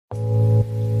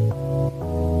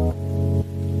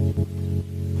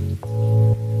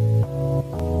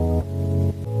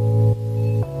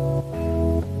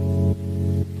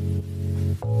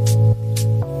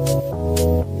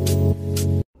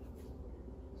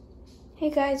Hey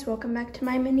guys, welcome back to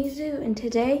my mini zoo, and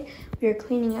today we are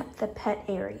cleaning up the pet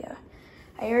area.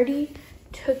 I already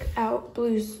took out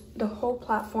the whole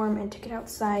platform and took it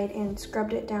outside and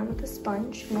scrubbed it down with a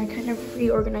sponge, and I kind of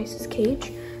reorganized his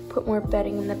cage, put more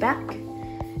bedding in the back,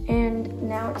 and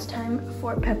now it's time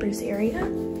for Pepper's area.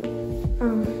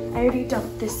 I already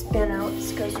dumped this bin out,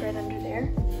 this goes right under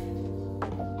there,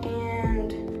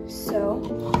 and so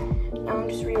now I'm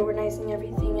just reorganizing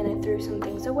everything, and I threw some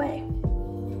things away.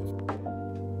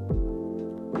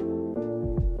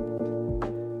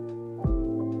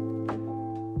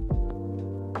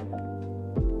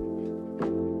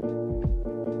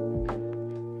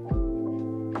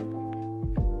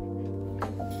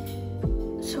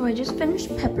 So I just finished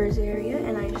Pepper's area,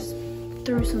 and I just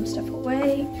threw some stuff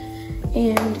away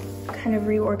and kind of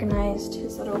reorganized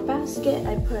his little basket.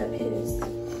 I put his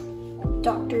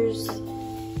doctor's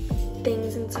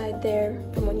things inside there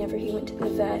from whenever he went to the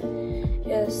vet.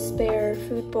 A spare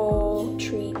food bowl,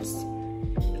 treats,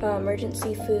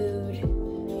 emergency food,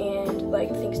 and like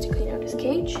things to clean out his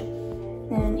cage.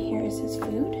 And here is his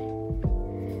food.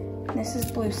 And this is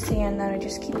blue sand that I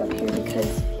just keep up here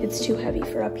because it's too heavy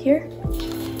for up here.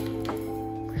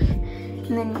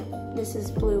 And then this is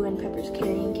Blue and Pepper's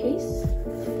carrying case.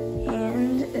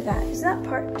 And that is that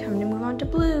part. Time to move on to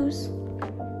Blue's.